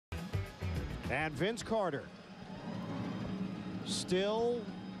And Vince Carter still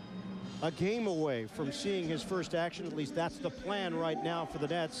a game away from seeing his first action. At least that's the plan right now for the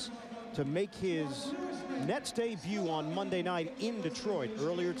Nets, to make his Nets debut on Monday night in Detroit.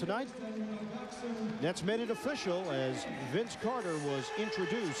 Earlier tonight, Nets made it official as Vince Carter was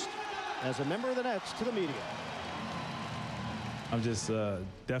introduced as a member of the Nets to the media. I'm just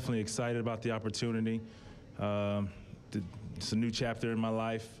definitely excited about the opportunity. It's a new chapter in my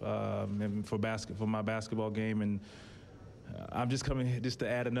life and for my basketball game, and I'm just coming just to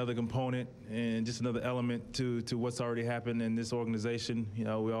add another component and just another element to what's already happened in this organization. You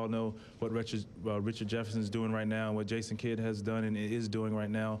know, we all know what Richard Jefferson is doing right now, and what Jason Kidd has done and is doing right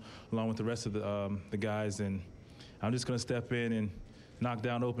now, along with the rest of the guys. And I'm just going to step in and knock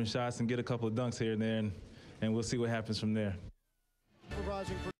down open shots and get a couple of dunks here and there, and we'll see what happens from there.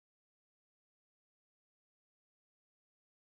 Supervising